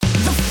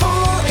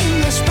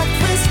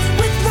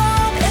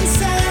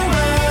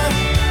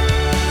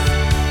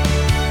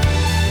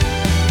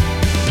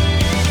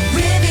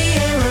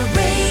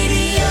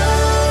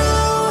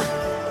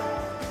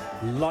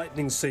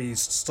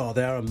Seas to start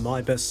the hour on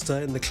My Best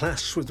Day, and The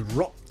Clash with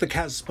Rock the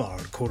Casbah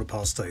at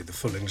 8:15, the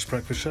Full English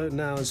Breakfast Show.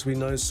 Now, as we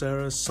know,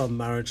 Sarah, some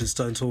marriages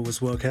don't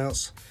always work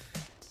out,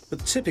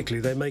 but typically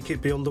they make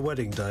it beyond the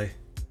wedding day.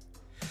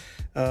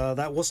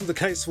 That wasn't the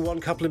case for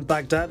one couple in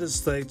Baghdad,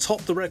 as they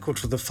topped the record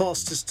for the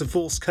fastest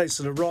divorce case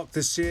in Iraq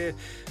this year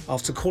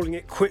after calling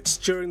it quits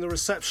during the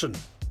reception.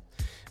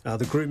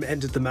 The groom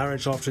ended the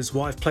marriage after his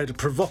wife played a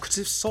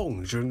provocative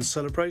song during the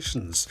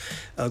celebrations.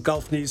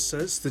 Gulf News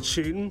says the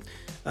tune,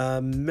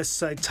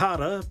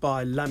 Mesaitara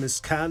by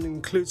Lamis Khan,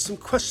 includes some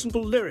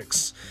questionable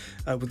lyrics,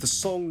 with the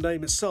song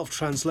name itself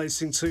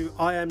translating to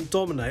I am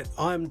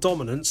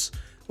dominant,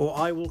 or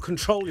I will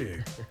control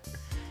you.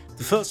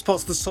 The first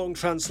part of the song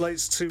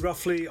translates to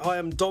roughly, I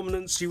am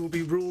dominant, you will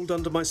be ruled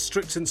under my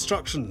strict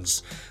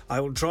instructions. I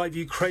will drive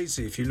you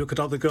crazy if you look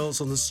at other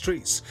girls on the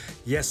streets.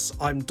 Yes,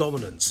 I'm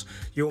dominant.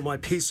 You're my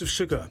piece of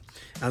sugar.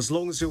 As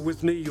long as you're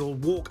with me, you'll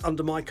walk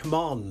under my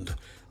command.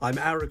 I'm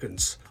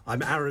arrogant.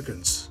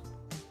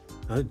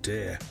 Oh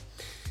dear.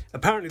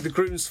 Apparently, the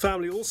groom's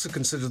family also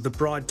considered the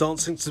bride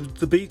dancing to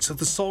the beat of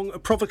the song a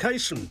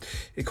provocation.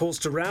 It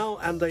caused a row,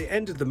 and they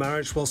ended the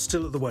marriage while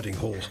still at the wedding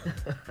hall.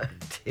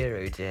 Dear,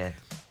 oh dear.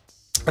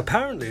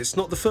 Apparently, it's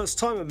not the first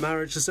time a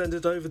marriage has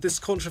ended over this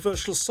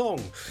controversial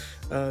song.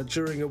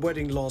 During a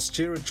wedding last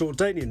year, a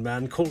Jordanian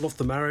man called off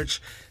the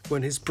marriage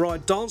when his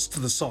bride danced to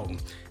the song.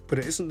 But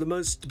it isn't the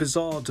most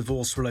bizarre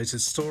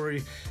divorce-related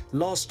story.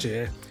 Last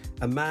year,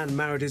 a man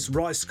married his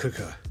rice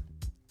cooker,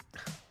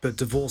 but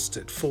divorced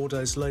it 4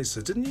 days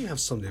later. Didn't you have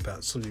something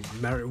about a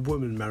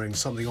woman marrying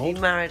something odd?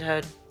 She married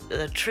a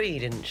tree,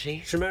 didn't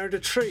she? She married a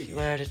tree? She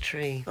married a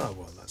tree. Oh,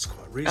 well, that's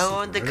quite recent. Oh,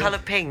 and the really. colour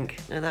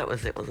pink. No, that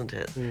was it, wasn't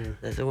it? Yeah.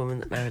 There's a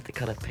woman that married the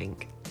colour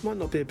pink. Might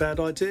not be a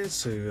bad idea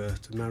to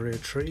marry a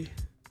tree.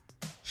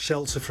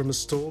 Shelter from a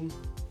storm.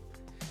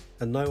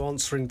 And no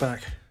answering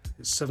back.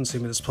 It's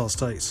 17 minutes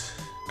past 8.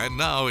 And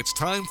now it's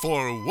time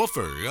for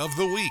Woofer of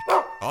the Week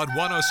on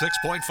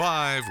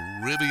 106.5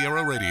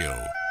 Riviera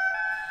Radio.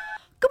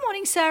 Good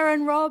morning, Sarah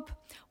and Rob.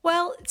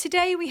 Well,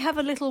 today we have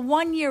a little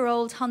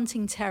 1-year-old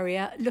hunting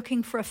terrier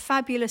looking for a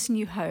fabulous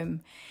new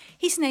home.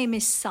 His name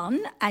is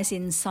Sun, as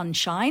in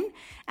sunshine,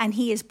 and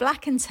he is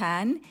black and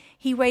tan.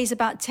 He weighs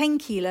about 10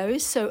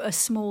 kilos, so a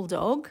small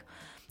dog.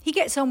 He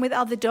gets on with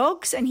other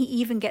dogs, and he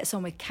even gets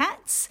on with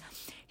cats.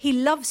 He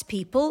loves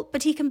people,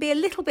 but he can be a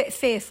little bit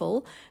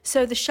fearful,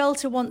 so the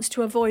shelter wants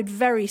to avoid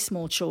very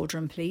small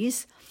children,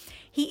 please.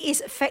 He is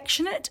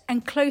affectionate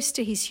and close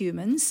to his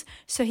humans,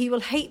 so he will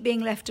hate being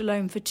left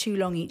alone for too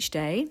long each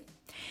day.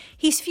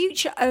 His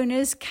future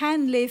owners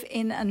can live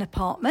in an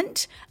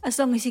apartment as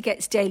long as he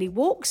gets daily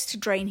walks to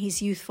drain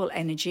his youthful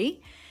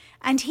energy.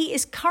 And he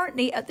is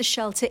currently at the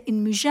shelter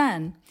in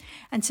Mougins.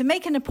 And to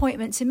make an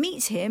appointment to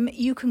meet him,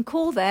 you can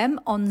call them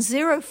on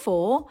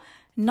 04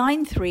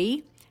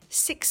 93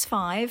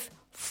 65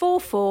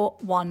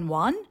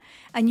 4411.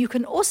 And you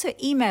can also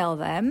email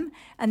them,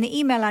 and the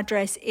email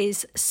address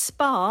is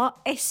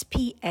spa.grasse,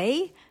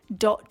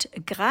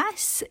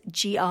 Grasse,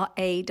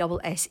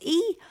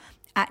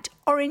 at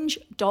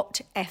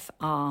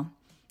orange.fr.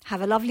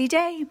 Have a lovely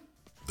day.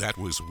 That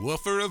was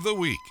Woofer of the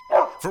Week.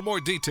 For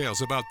more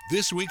details about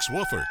this week's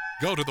Woofer,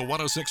 go to the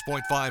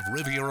 106.5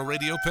 Riviera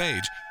Radio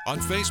page on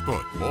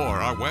Facebook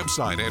or our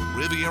website at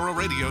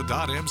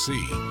rivieraradio.mc.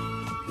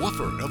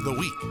 Woofer of the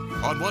Week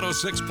on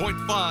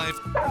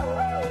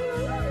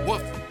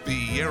 106.5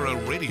 Riviera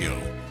Radio.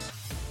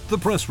 The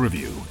Press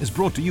Review is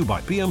brought to you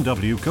by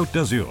BMW Côte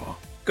d'Azur.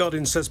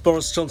 Guardian says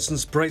Boris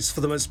Johnson's braced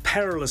for the most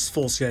perilous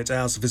 48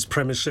 hours of his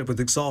premiership,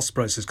 with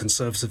exasperated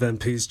Conservative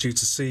MPs due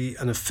to see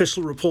an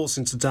official report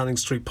into Downing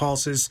Street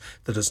passes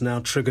that has now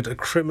triggered a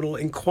criminal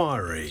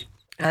inquiry.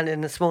 And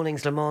in this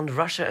morning's Le Monde,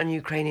 Russia and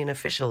Ukrainian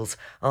officials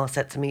are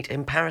set to meet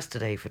in Paris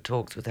today for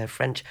talks with their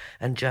French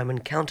and German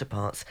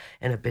counterparts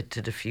in a bid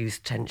to diffuse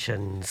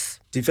tensions.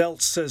 Die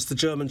Welt says the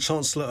German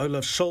Chancellor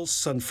Olaf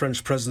Scholz and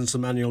French President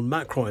Emmanuel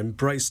Macron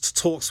embraced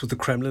talks with the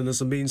Kremlin as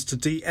a means to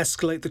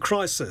de-escalate the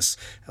crisis.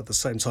 At the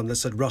same time, they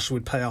said Russia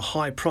would pay a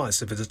high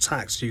price if it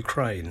attacked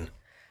Ukraine.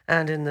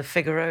 And in the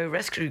Figaro,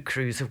 rescue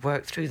crews have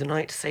worked through the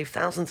night to save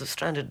thousands of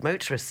stranded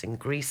motorists in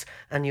Greece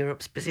and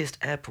Europe's busiest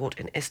airport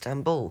in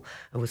Istanbul,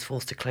 and was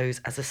forced to close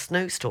as a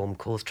snowstorm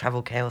caused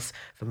travel chaos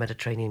for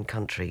Mediterranean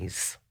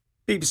countries.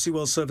 BBC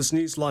World Service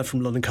News live from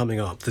London coming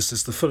up. This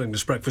is the Full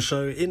English Breakfast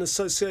Show in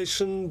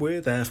association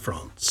with Air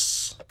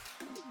France.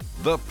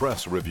 The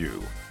Press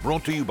Review,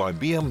 brought to you by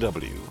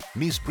BMW,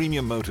 Nice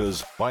Premium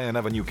Motors, Bayern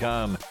Avenue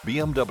Cannes,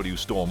 BMW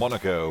Store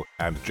Monaco,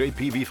 and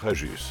JPV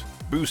Fréjus.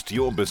 Boost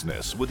your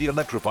business with the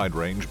electrified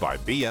range by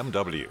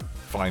BMW.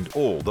 Find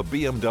all the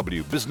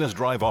BMW Business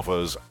Drive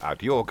offers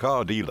at your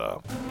car dealer.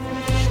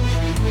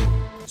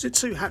 Is it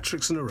 2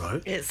 hat-tricks in a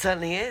row? It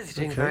certainly is.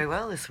 You're doing very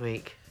well this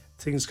week.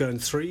 Things going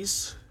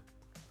threes.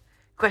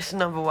 Question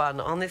number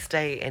 1. On this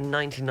day in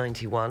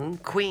 1991,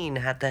 Queen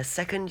had their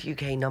second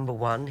UK number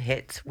 1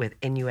 hit with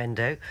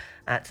Innuendo.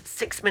 At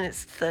 6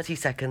 minutes 30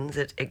 seconds,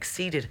 it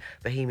exceeded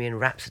Bohemian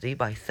Rhapsody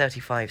by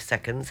 35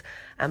 seconds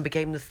and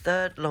became the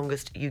third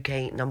longest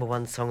UK number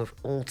 1 song of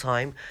all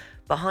time,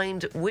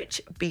 behind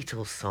which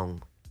Beatles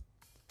song?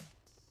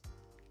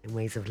 in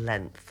ways of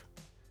length?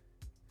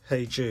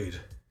 Hey Jude.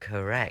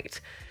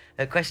 Correct.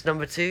 Question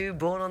number 2.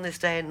 Born on this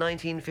day in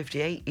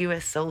 1958,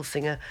 US soul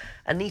singer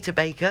Anita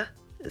Baker.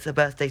 It's her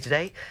birthday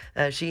today.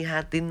 She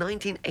had the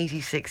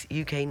 1986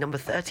 UK number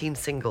 13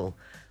 single.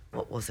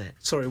 What was it?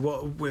 Sorry,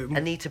 what?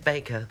 Anita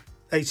Baker.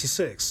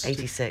 86.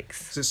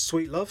 86. Is it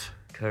Sweet Love?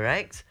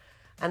 Correct.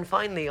 And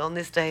finally, on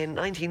this day in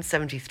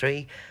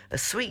 1973, a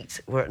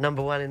Sweet were at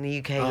number 1 in the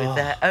UK with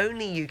their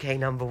only UK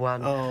number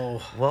 1. Oh.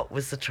 What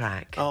was the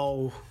track?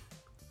 Oh.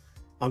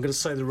 I'm going to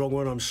say the wrong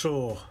one, I'm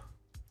sure. Do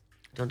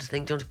you want to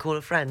think? Do you want to call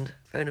a friend?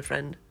 Phone a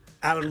friend?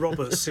 Alan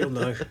Roberts, he'll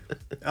know.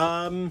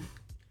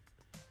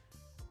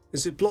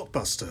 Is it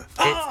Blockbuster?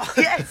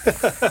 Yes!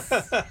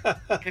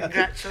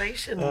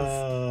 Congratulations.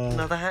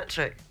 Another hat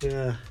trick.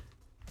 Yeah.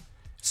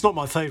 It's not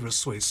my favourite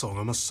Sweet song,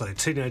 I must say.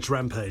 Teenage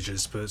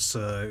Rampages, but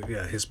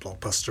yeah, his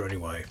Blockbuster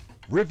anyway.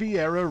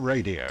 Riviera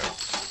Radio.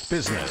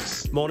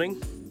 Business.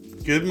 Morning.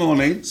 Good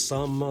morning.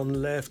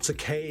 Someone left a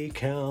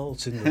cake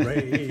out in the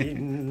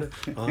rain.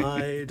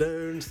 I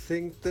don't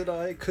think that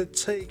I could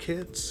take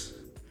it.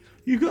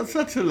 You've got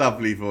such a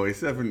lovely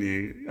voice, haven't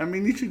you? I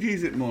mean, you should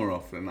use it more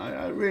often.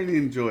 I really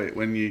enjoy it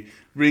when you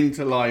bring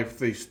to life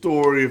the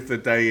story of the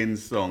day in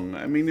song.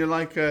 I mean, you're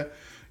like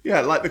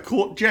like the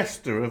court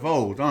jester of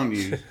old, aren't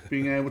you?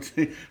 Being able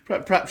to,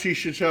 perhaps you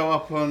should show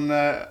up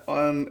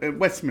on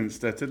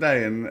Westminster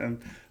today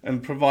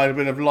and provide a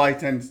bit of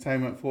light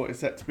entertainment for what is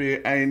set to be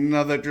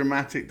another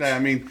dramatic day. I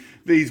mean,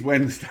 these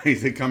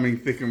Wednesdays are coming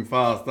thick and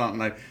fast, aren't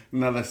they?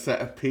 Another set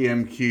of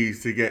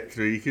PMQs to get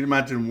through. You can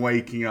imagine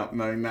waking up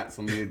knowing that's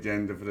on the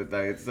agenda for the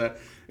day.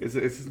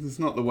 It's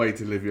not the way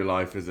to live your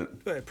life, is it?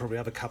 Well, probably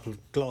have a couple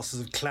of glasses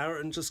of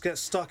claret and just get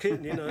stuck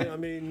in, you know. I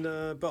mean,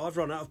 but I've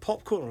run out of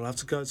popcorn. I'll have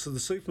to go to the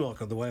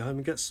supermarket on the way home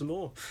and get some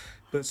more.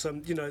 But,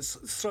 you know, it's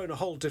thrown a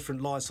whole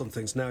different light on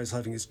things. Now he's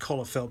having his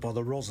collar felt by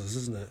the Rozzers,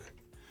 isn't it?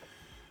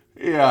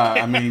 Yeah,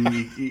 I mean,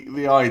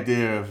 the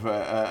idea of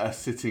a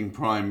sitting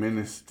Prime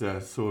Minister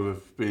sort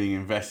of being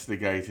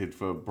investigated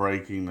for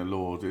breaking the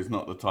law is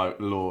not the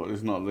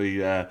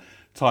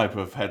type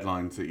of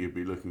headlines that you'd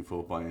be looking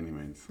for by any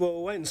means. Well,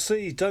 we'll wait and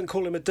see. Don't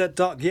call him a dead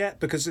duck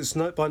yet, because it's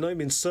by no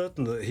means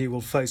certain that he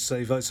will face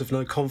a vote of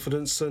no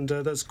confidence, and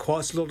there's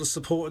quite a lot of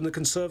support in the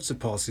Conservative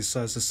Party,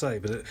 so as I say.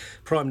 But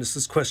Prime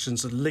Minister's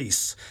questions, at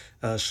least,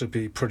 should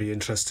be pretty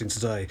interesting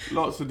today.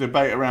 Lots of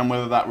debate around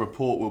whether that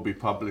report will be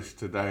published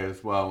today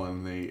as well,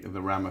 and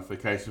the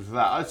ramifications of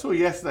that. I saw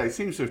yesterday, it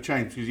seems to have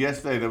changed, because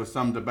yesterday there was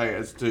some debate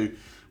as to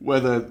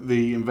whether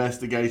the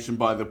investigation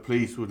by the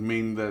police would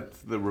mean that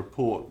the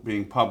report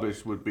being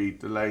published would be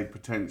delayed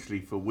potentially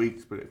for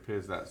weeks, but it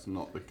appears that's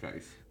not the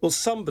case. Well,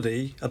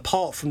 somebody,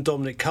 apart from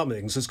Dominic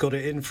Cummings, has got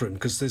it in for him,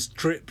 because this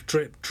drip,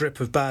 drip, drip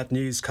of bad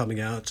news coming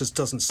out just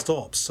doesn't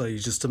stop. So you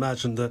just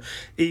imagine that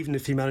even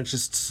if he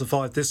manages to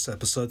survive this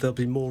episode, there'll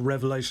be more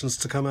revelations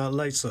to come out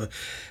later.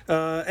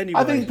 Anyway,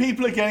 I think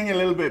people are getting a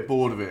little bit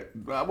bored of it.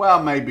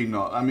 Well, maybe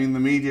not. I mean, the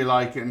media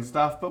like it and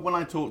stuff, but when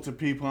I talk to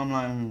people, I'm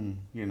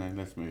like,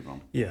 let's move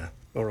on. Yeah.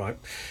 All right.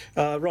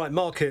 Right,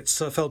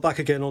 markets fell back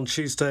again on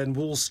Tuesday in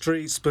Wall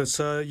Street, but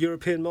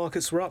European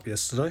markets were up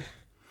yesterday.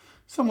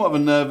 Somewhat of a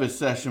nervous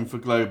session for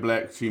global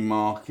equity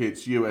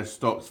markets. US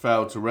stocks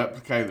failed to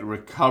replicate the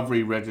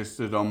recovery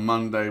registered on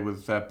Monday,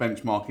 with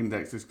benchmark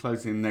indexes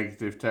closing in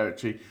negative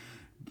territory.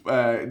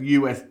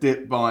 US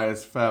dip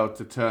buyers failed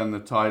to turn the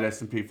tide.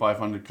 S&P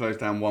 500 closed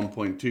down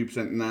 1.2%.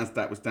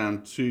 Nasdaq was down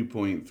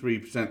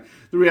 2.3%.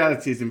 The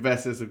reality is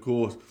investors, of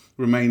course,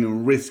 remain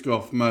in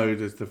risk-off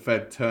mode as the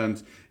Fed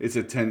turns its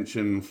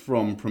attention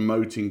from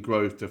promoting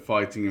growth to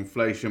fighting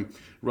inflation.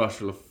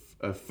 Russia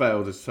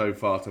failed so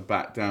far to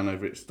back down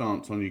over its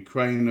stance on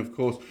Ukraine. Of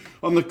course,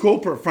 on the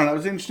corporate front, it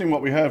was interesting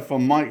what we heard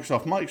from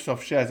Microsoft.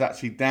 Microsoft shares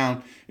actually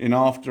down in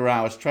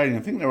after-hours trading.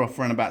 I think they're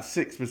offering about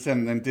 6%,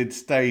 then did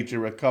stage a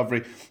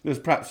recovery. There's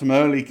perhaps some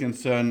early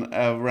concern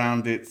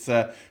around its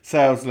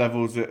sales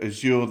levels at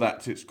Azure.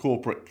 That's its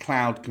corporate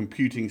cloud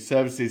computing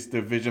services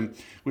division,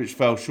 which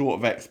fell short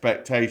of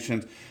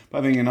expectations. But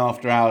I think in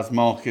after-hours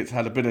markets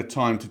had a bit of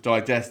time to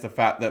digest the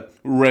fact that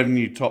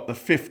revenue topped the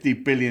 50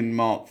 billion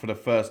mark for the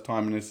first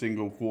time in a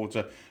single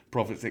quarter.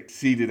 Profits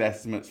exceeded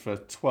estimates for a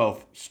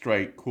 12th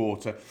straight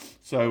quarter.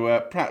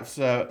 So perhaps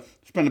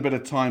spend a bit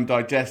of time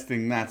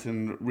digesting that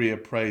and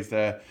reappraise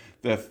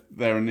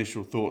their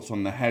initial thoughts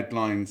on the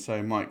headlines.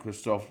 So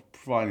Microsoft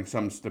providing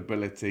some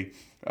stability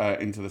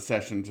into the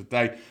session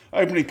today.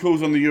 Opening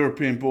calls on the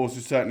European bourse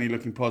is certainly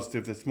looking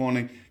positive this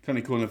morning.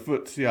 Currently calling the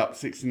FTSE up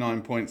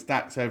 69 points,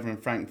 DAX over in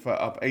Frankfurt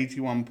up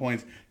 81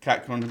 points,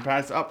 CAC in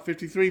Paris up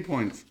 53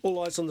 points.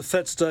 All eyes on the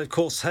Fed today, of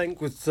course, Hank,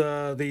 with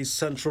the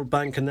central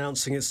bank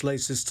announcing its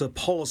latest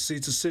policy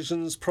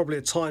decisions, probably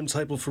a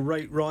timetable for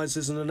rate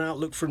rises and an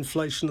outlook for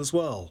inflation as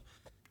well.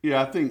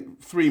 Yeah, I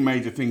think three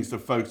major things to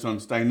focus on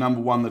today.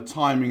 Number one, the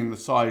timing and the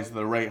size of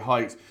the rate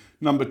hikes.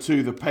 Number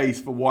 2, the pace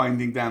for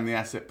winding down the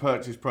asset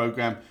purchase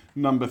programme.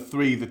 Number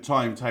 3, the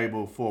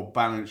timetable for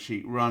balance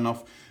sheet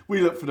runoff.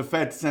 We look for the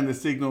Fed to send a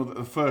signal that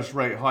the first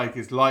rate hike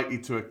is likely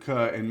to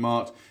occur in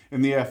March.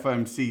 In the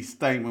FOMC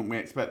statement, we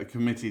expect the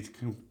committee to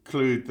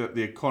conclude that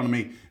the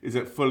economy is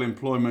at full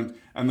employment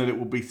and that it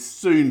will be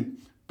soon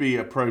be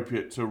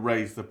appropriate to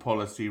raise the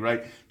policy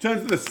rate. In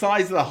terms of the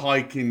size of the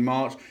hike in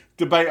March,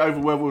 debate over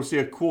whether we'll see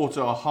a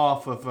quarter or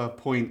half of a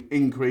point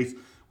increase.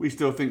 We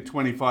still think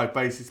 25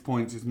 basis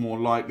points is more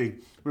likely.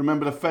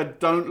 Remember, the Fed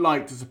don't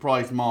like to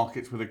surprise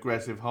markets with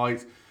aggressive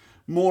hikes.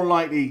 More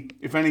likely,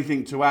 if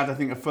anything, to add, I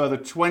think, a further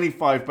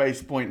 25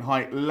 basis point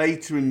hike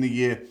later in the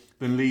year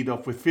than lead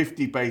off with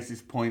 50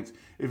 basis points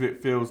if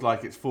it feels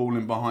like it's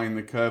falling behind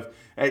the curve.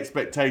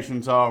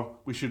 Expectations are,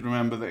 we should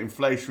remember, that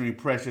inflationary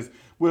pressures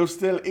will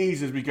still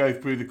ease as we go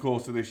through the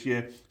course of this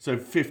year, so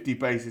 50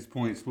 basis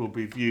points will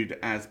be viewed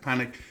as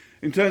panic.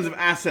 In terms of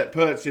asset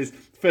purchases,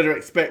 the Fed are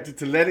expected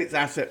to let its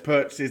asset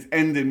purchases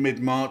end in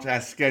mid-March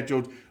as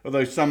scheduled,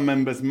 although some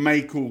members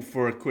may call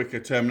for a quicker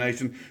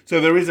termination. So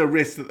there is a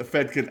risk that the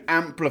Fed could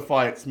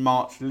amplify its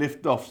March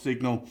liftoff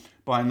signal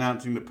by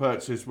announcing that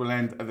purchases will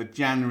end at the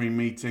January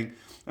meeting.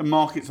 And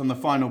markets on the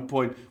final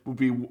point will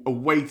be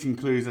awaiting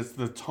clues as to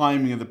the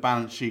timing of the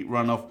balance sheet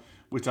runoff,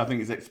 which I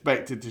think is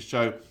expected to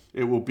show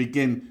it will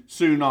begin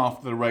soon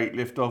after the rate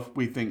liftoff.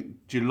 We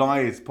think July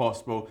is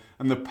possible,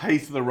 and the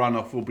pace of the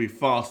runoff will be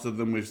faster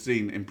than we've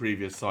seen in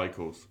previous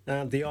cycles.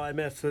 And the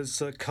IMF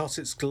has cut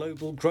its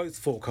global growth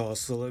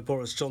forecast, although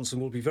Boris Johnson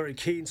will be very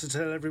keen to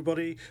tell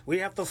everybody we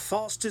have the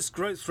fastest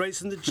growth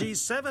rate in the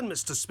G7,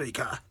 Mr.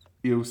 Speaker.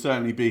 You'll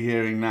certainly be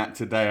hearing that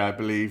today, I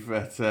believe,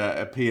 at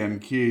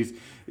PMQs.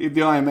 The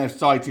IMF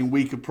citing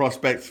weaker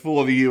prospects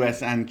for the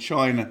US and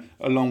China,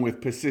 along with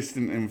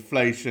persistent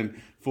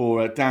inflation,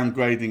 for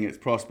downgrading its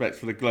prospects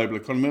for the global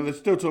economy. They're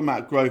still talking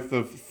about growth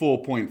of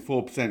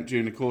 4.4%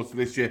 during the course of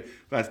this year.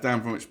 That's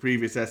down from its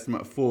previous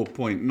estimate of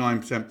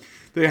 4.9%.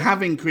 They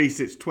have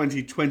increased its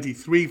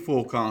 2023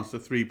 forecast to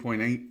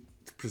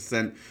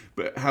 3.8%.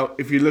 But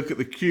if you look at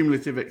the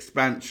cumulative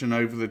expansion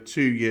over the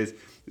 2 years,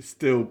 it'll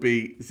still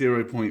be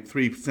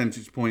 0.3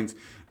 percentage points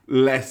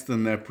less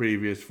than their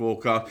previous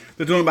forecast.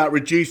 They're talking about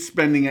reduced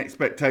spending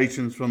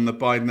expectations from the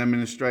Biden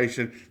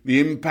administration, the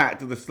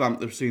impact of the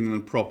slump they've seen in the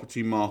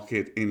property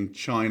market in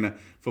China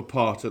for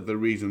part of the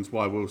reasons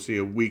why we'll see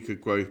a weaker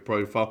growth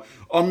profile.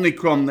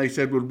 Omicron, they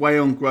said, would weigh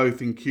on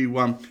growth in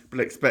Q1,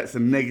 but expects a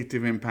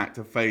negative impact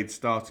to fade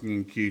starting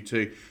in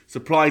Q2.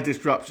 Supply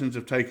disruptions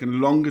have taken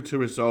longer to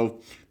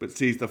resolve, but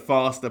sees the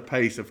faster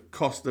pace of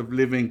cost of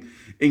living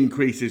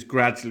increases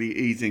gradually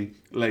easing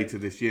later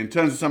this year. In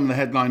terms of some of the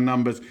headline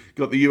numbers,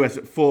 got the US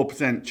at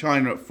 4%,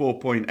 China at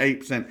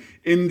 4.8%.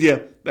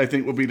 India, they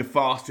think, will be the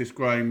fastest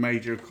growing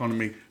major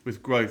economy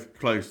with growth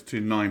close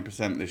to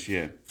 9% this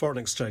year. Foreign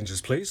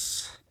exchanges,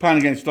 please. Pound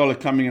against dollar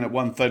coming in at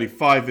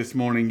 135 this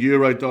morning.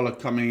 Euro dollar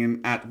coming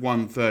in at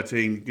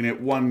 113. You can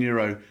get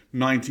 €1,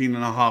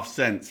 19.5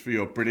 cents for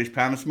your British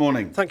pound this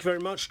morning. Thank you very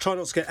much. Try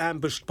not to get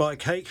ambushed by a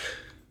cake.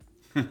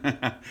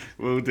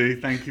 Will do.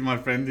 Thank you, my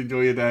friend.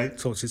 Enjoy your day.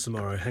 Talk to you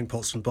tomorrow. Hank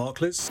Potts from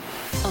Barclays.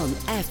 On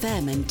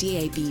FM and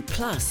DAB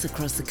Plus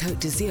across the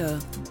Côte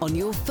d'Azur, on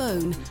your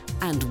phone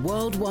and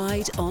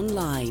worldwide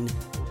online.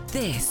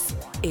 This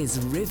is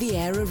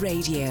Riviera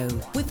Radio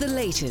with the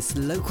latest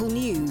local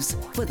news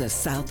for the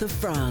south of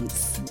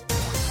France.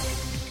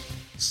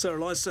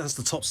 Sarah Leicester has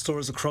the top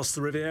stories across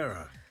the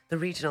Riviera. The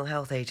Regional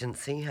Health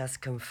Agency has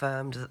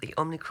confirmed that the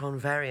Omicron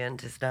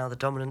variant is now the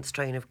dominant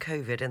strain of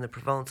COVID in the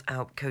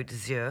Provence-Alpes-Côte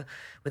d'Azur,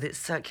 with its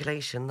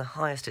circulation the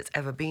highest it's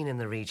ever been in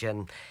the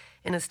region.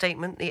 In a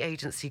statement, the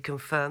agency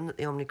confirmed that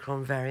the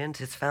Omicron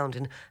variant is found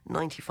in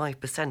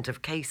 95%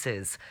 of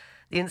cases.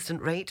 The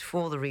incident rate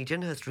for the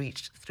region has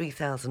reached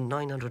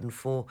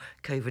 3,904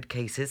 COVID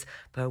cases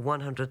per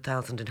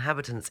 100,000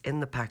 inhabitants in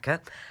the PACA,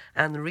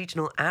 and the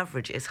regional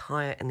average is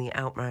higher in the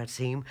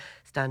Alpes-Maritimes,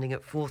 standing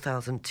at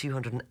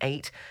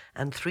 4,208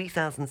 and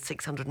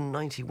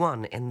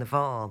 3,691 in the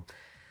Var.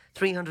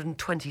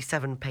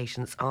 327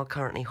 patients are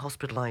currently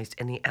hospitalised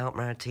in the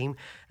Alpes-Maritimes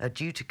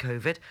due to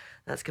COVID.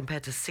 That's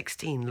compared to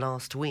 16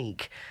 last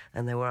week,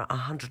 and there were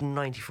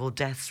 194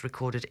 deaths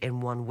recorded in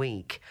 1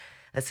 week.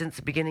 Since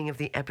the beginning of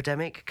the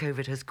epidemic,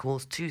 COVID has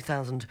caused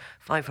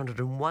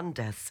 2,501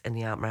 deaths in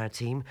the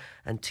Alpes-Maritimes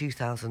and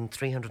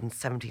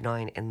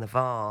 2,379 in the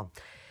Var.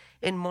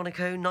 In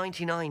Monaco,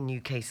 99 new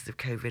cases of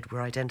COVID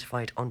were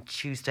identified on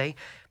Tuesday,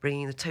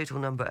 bringing the total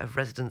number of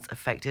residents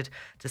affected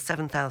to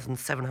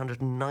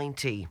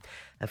 7,790.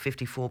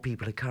 54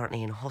 people are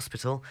currently in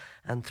hospital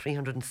and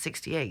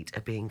 368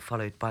 are being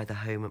followed by the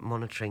Home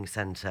Monitoring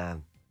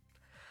Centre.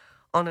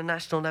 On a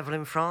national level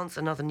in France,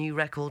 another new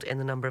record in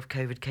the number of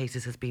COVID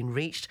cases has been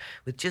reached,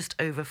 with just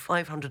over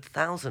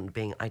 500,000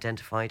 being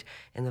identified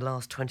in the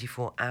last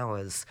 24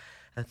 hours.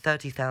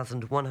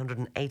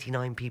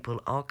 30,189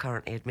 people are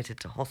currently admitted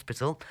to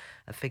hospital,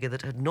 a figure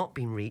that had not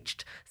been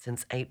reached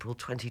since April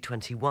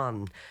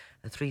 2021.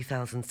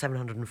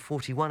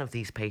 3,741 of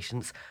these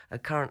patients are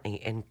currently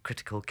in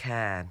critical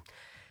care.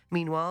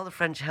 Meanwhile, the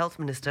French Health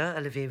Minister,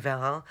 Olivier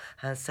Véran,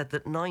 has said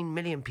that 9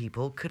 million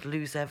people could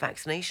lose their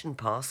vaccination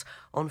pass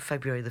on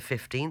February the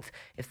 15th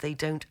if they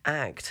don't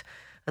act.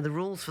 And the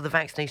rules for the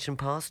vaccination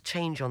pass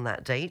change on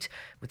that date,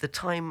 with the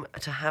time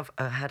to have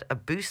had a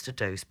booster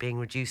dose being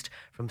reduced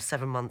from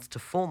 7 months to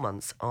 4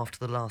 months after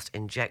the last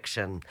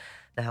injection.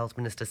 The Health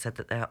Minister said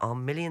that there are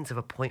millions of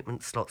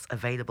appointment slots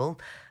available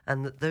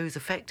and that those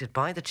affected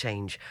by the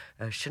change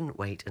shouldn't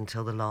wait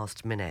until the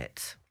last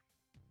minute.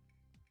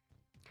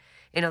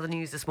 In other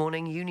news this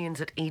morning, unions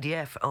at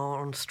EDF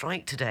are on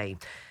strike today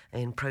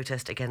in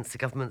protest against the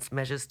government's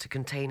measures to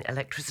contain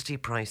electricity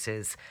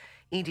prices.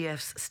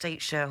 EDF's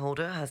state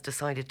shareholder has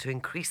decided to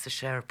increase the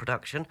share of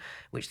production,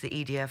 which the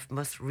EDF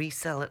must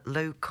resell at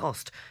low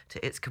cost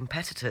to its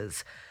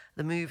competitors.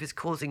 The move is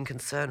causing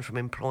concern from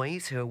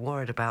employees who are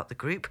worried about the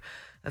group.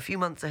 A few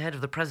months ahead of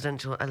the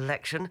presidential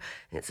election,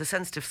 it's a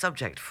sensitive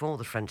subject for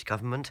the French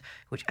government,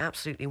 which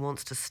absolutely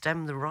wants to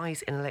stem the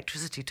rise in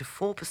electricity to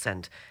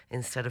 4%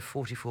 instead of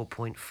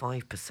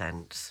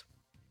 44.5%.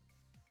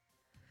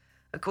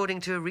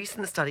 According to a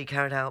recent study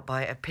carried out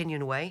by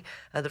Opinionway,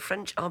 the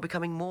French are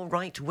becoming more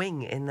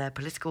right-wing in their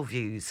political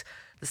views.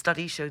 The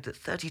study showed that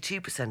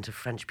 32% of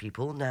French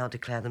people now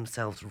declare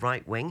themselves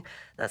right-wing.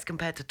 That's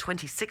compared to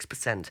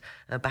 26%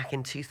 back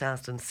in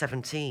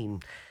 2017.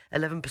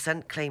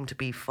 11% claim to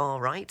be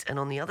far-right, and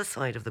on the other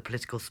side of the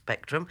political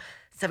spectrum,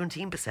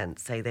 17%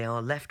 say they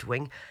are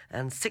left-wing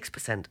and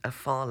 6% are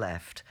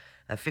far-left.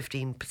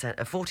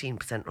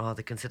 14%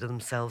 rather consider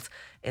themselves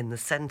in the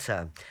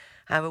centre.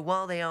 However,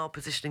 while they are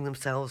positioning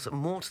themselves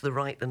more to the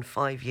right than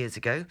 5 years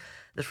ago,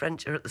 the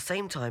French are at the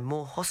same time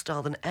more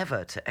hostile than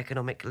ever to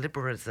economic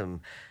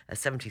liberalism.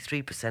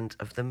 73%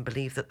 of them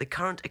believe that the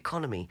current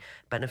economy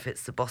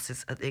benefits the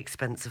bosses at the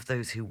expense of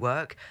those who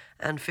work,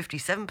 and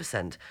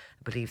 57%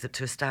 believe that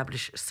to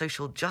establish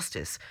social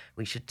justice,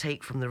 we should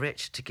take from the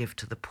rich to give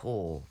to the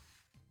poor.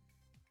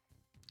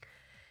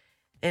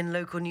 In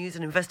local news,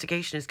 an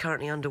investigation is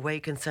currently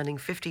underway concerning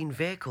 15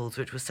 vehicles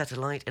which were set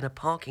alight in a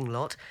parking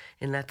lot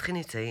in La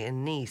Trinité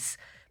in Nice.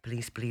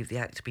 Police believe the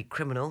act to be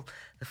criminal.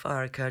 The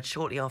fire occurred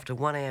shortly after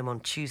 1 a.m. on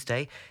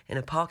Tuesday in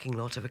a parking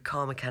lot of a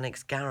car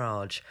mechanic's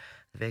garage.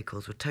 The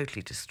vehicles were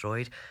totally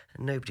destroyed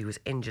and nobody was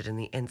injured in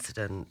the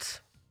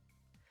incident.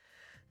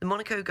 The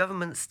Monaco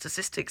Government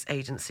Statistics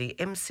Agency,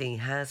 IMSI,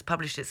 has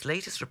published its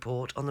latest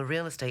report on the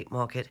real estate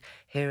market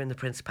here in the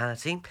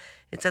Principality.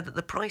 It said that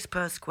the price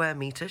per square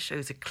metre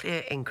shows a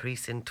clear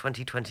increase in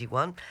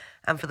 2021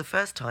 and for the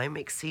first time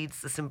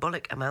exceeds the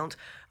symbolic amount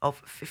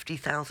of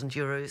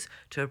 €50,000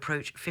 to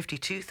approach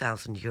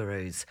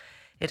 €52,000.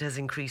 It has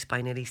increased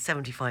by nearly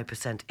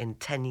 75% in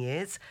 10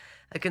 years.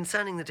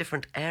 Concerning the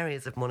different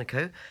areas of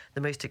Monaco,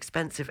 the most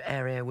expensive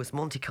area was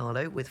Monte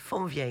Carlo, with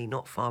Fontvieille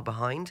not far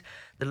behind.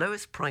 The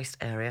lowest priced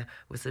area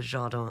was the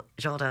Jardin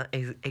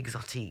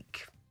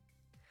Exotique.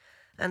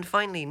 And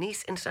finally,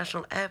 Nice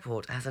International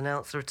Airport has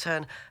announced the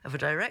return of a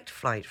direct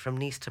flight from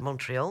Nice to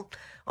Montreal,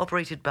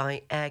 operated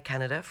by Air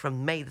Canada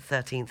from May the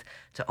 13th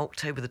to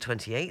October the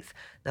 28th.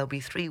 There'll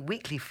be 3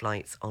 weekly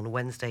flights on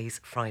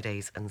Wednesdays,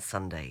 Fridays and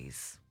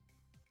Sundays.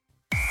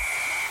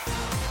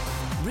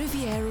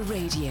 Riviera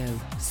Radio,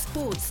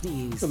 Sports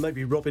News. And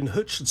maybe Robin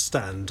Hood should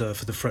stand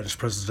for the French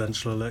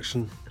presidential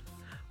election.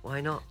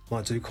 Why not?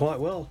 Might do quite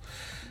well.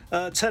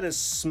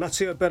 Tennis,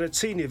 Matteo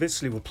Berrettini of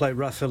Italy will play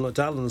Rafael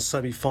Nadal in the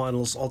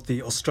semi-finals of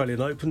the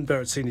Australian Open.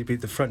 Berrettini beat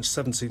the French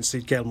 17th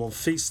seed Gael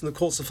Monfils in the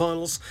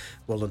quarter-finals,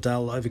 while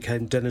Nadal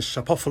overcame Denis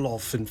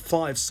Shapovalov in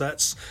 5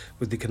 sets,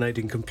 with the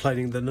Canadian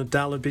complaining that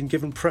Nadal had been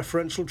given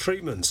preferential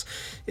treatment.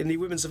 In the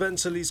women's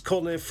event, Elise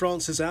Cornet of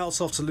France is out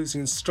after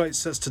losing in straight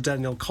sets to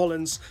Danielle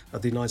Collins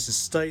of the United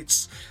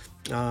States.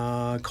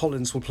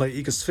 Collins will play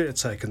Iga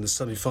Swiatek in the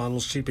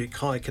semi-finals. She beat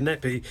Kai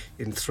Kanepi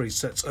in 3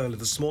 sets earlier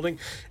this morning.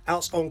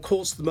 Out on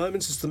course at the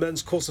moment is the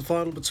men's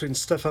quarter-final between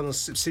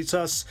Stefanos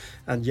Tsitsipas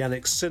and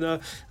Yannick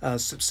Sinner.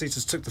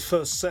 Tsitsipas took the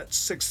first set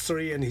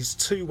 6-3 and he's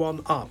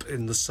 2-1 up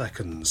in the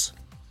second.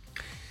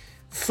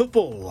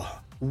 Football.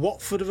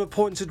 Watford have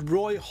appointed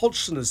Roy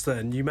Hodgson as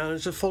their new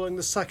manager following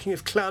the sacking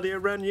of Claudio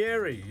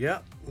Ranieri.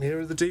 Yep, here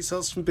are the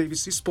details from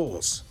BBC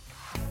Sports.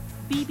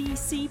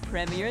 BBC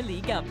Premier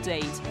League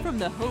update from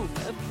the home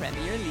of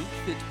Premier League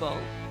football.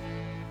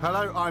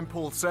 Hello, I'm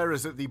Paul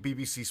Serres at the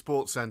BBC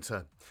Sports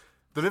Centre.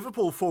 The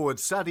Liverpool forward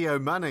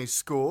Sadio Mane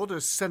scored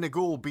as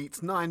Senegal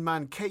beat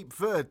 9-man Cape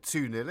Verde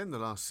 2-0 in the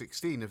last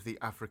 16 of the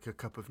Africa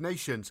Cup of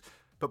Nations,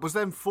 but was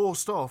then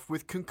forced off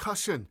with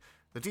concussion.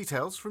 The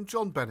details from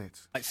John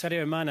Bennett.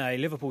 Sadio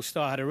Mane, Liverpool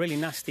star, had a really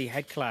nasty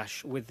head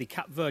clash with the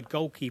Cape Verde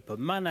goalkeeper.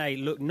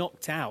 Mane looked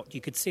knocked out. You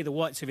could see the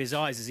whites of his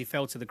eyes as he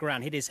fell to the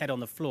ground, hit his head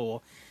on the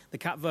floor. The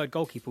Cape Verde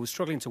goalkeeper was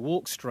struggling to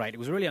walk straight. It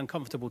was really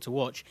uncomfortable to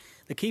watch.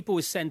 The keeper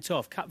was sent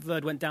off. Cape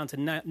Verde went down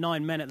to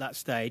 9 men at that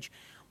stage.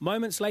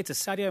 Moments later,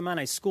 Sadio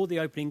Mane scored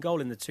the opening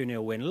goal in the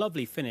 2-0 win.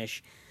 Lovely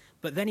finish.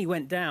 But then he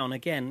went down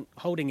again,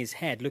 holding his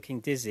head, looking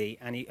dizzy,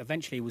 and he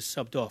eventually was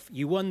subbed off.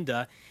 You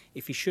wonder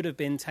if he should have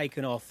been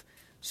taken off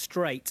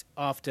straight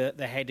after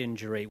the head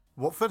injury.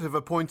 Watford have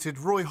appointed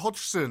Roy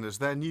Hodgson as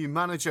their new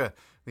manager.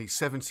 The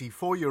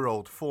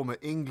 74-year-old former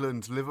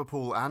England,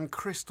 Liverpool and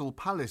Crystal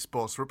Palace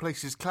boss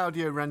replaces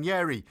Claudio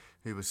Ranieri,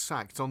 who was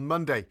sacked on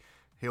Monday.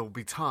 He'll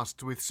be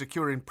tasked with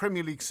securing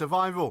Premier League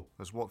survival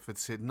as Watford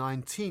sit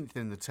 19th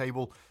in the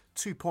table,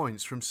 2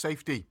 points from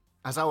safety.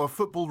 As our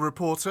football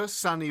reporter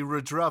Sani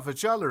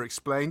Rudravajala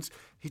explains,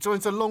 he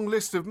joins a long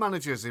list of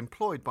managers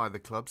employed by the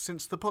club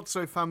since the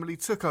Pozzo family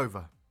took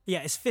over.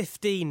 Yeah, it's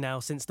 15 now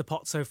since the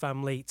Pozzo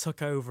family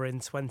took over in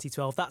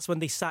 2012. That's when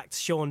they sacked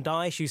Sean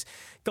Dyche, who's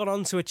gone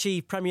on to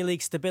achieve Premier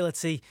League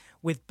stability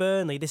with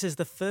Burnley. This is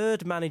the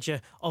third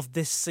manager of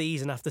this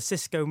season after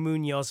Xisco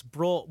Munoz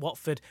brought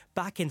Watford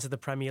back into the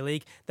Premier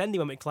League. Then they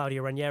went with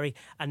Claudio Ranieri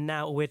and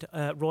now with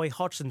Roy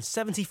Hodgson.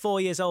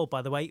 74 years old,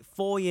 by the way,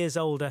 4 years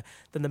older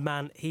than the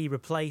man he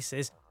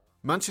replaces.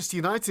 Manchester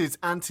United's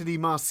Anthony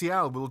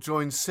Martial will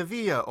join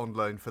Sevilla on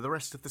loan for the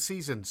rest of the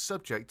season,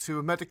 subject to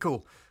a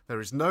medical. There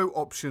is no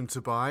option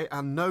to buy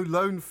and no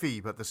loan fee,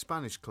 but the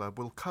Spanish club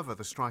will cover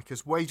the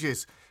striker's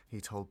wages.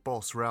 He told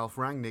boss Ralph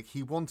Rangnick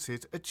he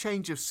wanted a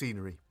change of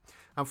scenery.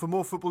 And for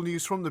more football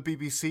news from the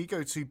BBC,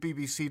 go to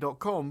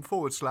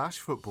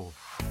bbc.com/football.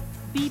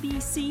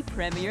 BBC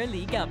Premier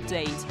League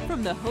update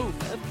from the home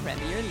of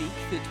Premier League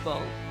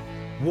football.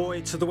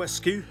 Woy to the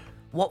rescue.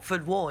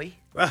 Watford Woy.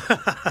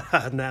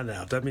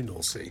 Now, don't be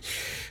naughty.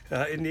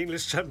 In the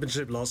English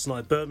Championship last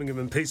night, Birmingham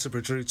and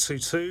Peterborough drew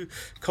 2-2.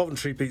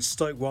 Coventry beat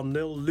Stoke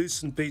 1-0.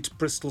 Luton beat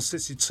Bristol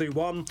City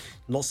 2-1.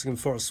 Nottingham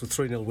Forest were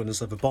 3-0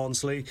 winners over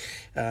Barnsley.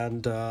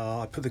 And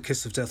I put the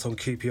kiss of death on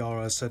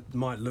QPR. I said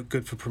might look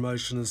good for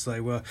promotion as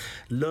they were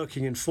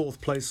lurking in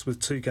fourth place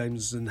with 2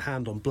 games in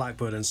hand on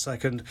Blackburn in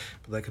second.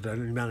 But they could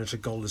only manage a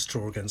goalless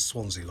draw against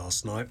Swansea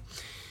last night.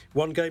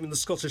 One game in the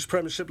Scottish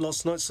Premiership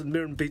last night, St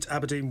Mirren beat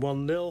Aberdeen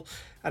 1-0.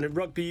 And in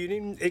rugby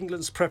union,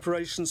 England's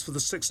preparations for the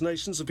Six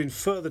Nations have been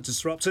further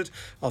disrupted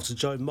after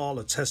Joe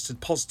Marler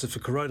tested positive for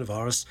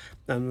coronavirus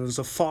and there was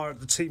a fire at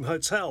the team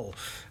hotel.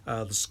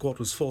 The squad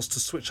was forced to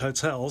switch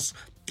hotels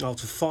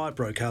after fire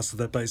broke out of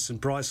their base in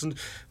Brighton,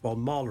 while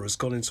Marler has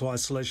gone into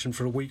isolation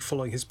for a week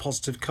following his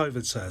positive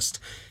COVID test.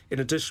 In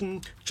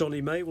addition,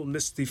 Johnny May will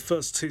miss the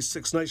first 2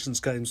 Six Nations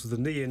games with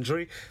a knee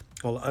injury,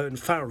 while Owen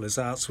Farrell is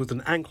out with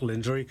an ankle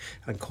injury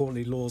and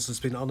Courtney Lawes has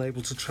been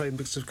unable to train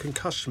because of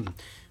concussion.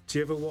 Do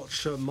you ever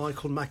watch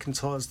Michael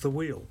McIntyre's The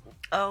Wheel?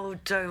 Oh,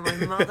 Joe, my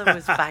mother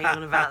was banging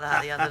on about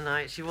that the other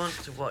night. She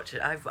wanted to watch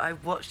it.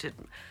 I've watched it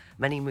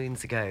many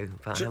moons ago,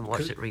 but I haven't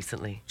watched it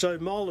recently. Joe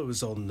Marler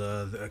was on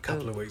a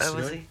couple of weeks ago.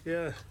 Was he?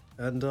 Yeah,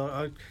 and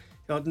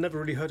I'd never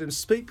really heard him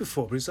speak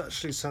before, but he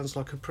actually sounds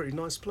like a pretty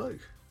nice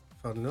bloke,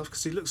 fun enough,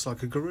 because he looks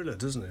like a gorilla,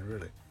 doesn't he,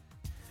 really?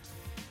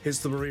 Here's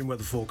the marine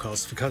weather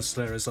forecast for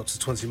coastal areas up to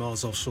 20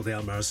 miles offshore the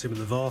Almere Sea and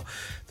the Var.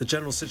 The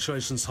general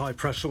situation is high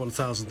pressure,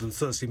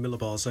 1,030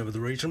 millibars over the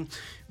region.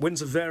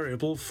 Winds are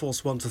variable,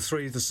 force 1 to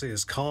 3. The sea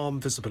is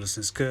calm, visibility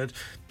is good.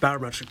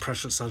 Barometric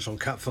pressure at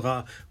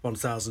Saint-Jean-Cap-Ferrat,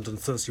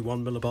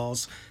 1,031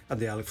 millibars.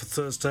 And the outlook for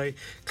Thursday,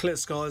 clear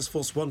skies,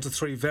 force 1 to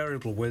 3,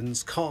 variable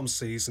winds, calm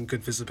seas and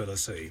good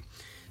visibility.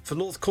 For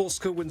North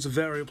Corsica, winds are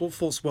variable,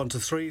 force 1 to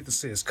 3, the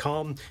sea is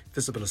calm,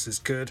 visibility is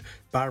good,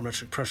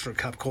 barometric pressure at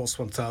Cap Corse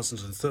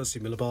 1,030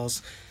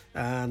 millibars,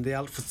 and the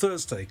outlook for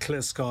Thursday,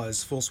 clear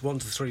skies, force 1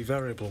 to 3,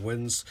 variable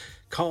winds,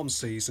 calm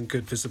seas and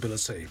good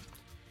visibility.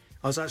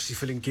 I was actually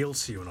feeling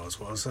guilty when I was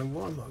saying,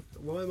 why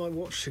am I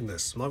watching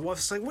this? My wife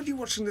was saying, what are you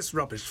watching this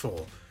rubbish for?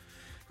 Well,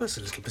 it's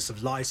a little bit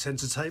of light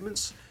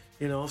entertainment.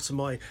 You know, after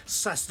my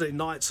Saturday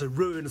nights are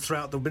ruined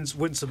throughout the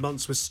winter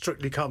months with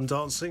Strictly Come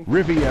Dancing.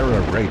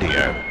 Riviera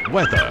Radio.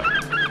 Weather.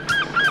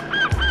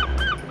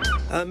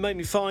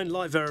 Mainly fine,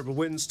 light variable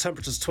winds,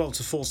 temperatures 12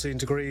 to 14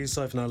 degrees,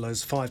 overnight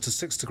lows 5 to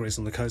 6 degrees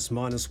on the coast,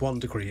 -1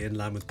 degree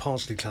inland with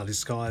partially cloudy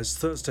skies.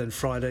 Thursday and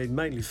Friday,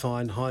 mainly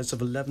fine, highs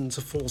of 11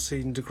 to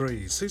 14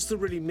 degrees. Who's the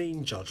really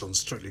mean judge on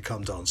Strictly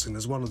Come Dancing?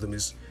 There's one of them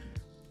is...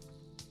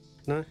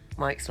 No?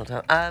 Mike's not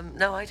out.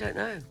 No, I don't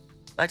know.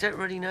 I don't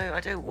really know. I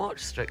don't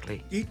watch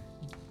Strictly.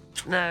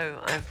 No,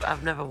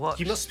 I've never watched.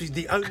 You must be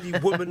the only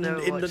woman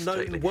in the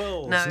known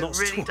world. No, it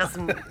really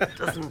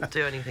doesn't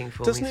do anything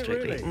for me,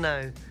 Strictly. Really?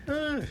 No.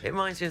 Oh. It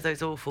reminds me of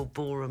those awful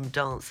ballroom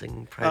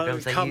dancing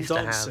programmes they used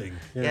to have.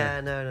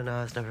 Yeah, no,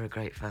 I was never a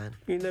great fan.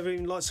 You never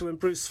even liked it when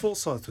Bruce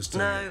Forsyth was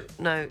doing it?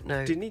 No.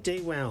 Didn't he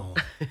do well?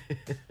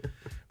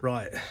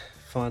 Right,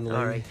 finally.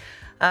 Sorry.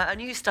 A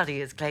new study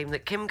has claimed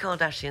that Kim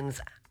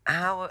Kardashian's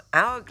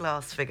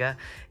hourglass figure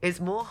is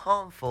more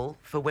harmful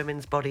for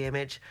women's body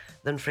image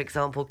than, for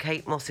example,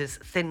 Kate Moss's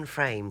thin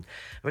frame.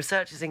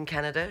 Researchers in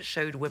Canada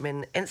showed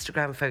women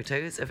Instagram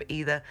photos of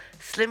either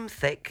slim,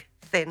 thick,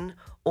 thin,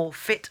 or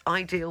fit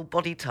ideal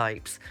body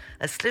types.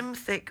 A slim,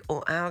 thick,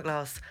 or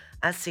hourglass,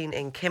 as seen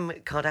in Kim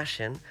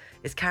Kardashian,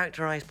 is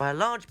characterised by a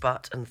large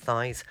butt and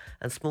thighs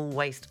and small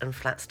waist and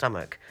flat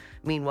stomach.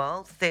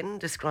 Meanwhile, thin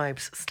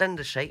describes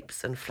slender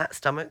shapes and flat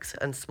stomachs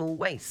and small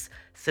waists,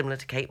 similar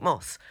to Kate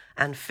Moss.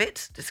 And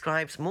fit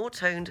describes more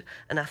toned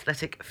and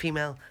athletic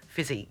female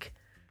physique.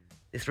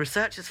 This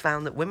research has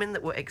found that women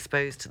that were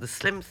exposed to the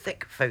slim,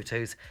 thick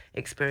photos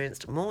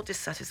experienced more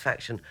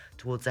dissatisfaction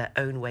towards their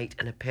own weight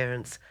and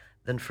appearance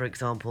than, for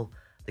example,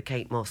 the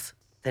Kate Moss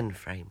thin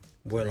frame.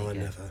 Well, I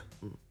never.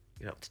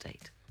 You're up to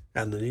date.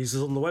 And the news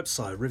is on the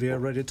website,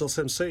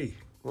 rivieradio.mc.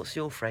 What's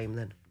your frame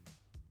then?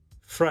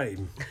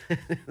 Frame?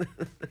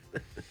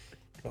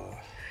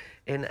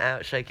 In,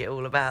 out, shake it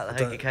all about,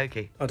 the hokey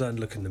cokey. I don't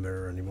look in the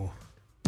mirror anymore.